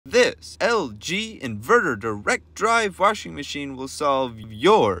This LG inverter direct drive washing machine will solve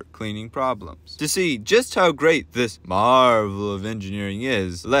your cleaning problems. To see just how great this marvel of engineering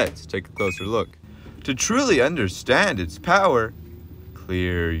is, let's take a closer look. To truly understand its power,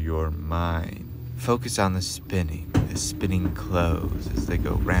 clear your mind. Focus on the spinning clothes as they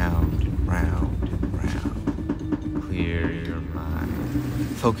go round and round and round. Clear your mind.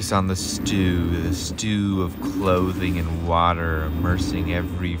 Focus on the stew of clothing and water immersing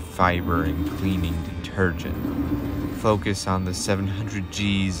every fiber in cleaning detergent. Focus on the 700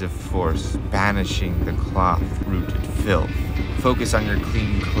 Gs of force banishing the cloth-rooted filth. Focus on your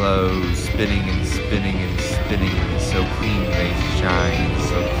clean clothes, spinning and spinning and spinning, so clean they shine,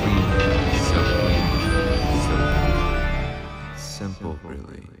 so clean, so clean, so clean. Simple,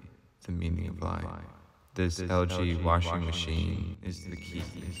 really, the meaning of life. This LG washing machine is the key.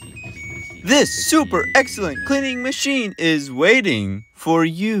 This super excellent cleaning machine is waiting for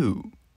you.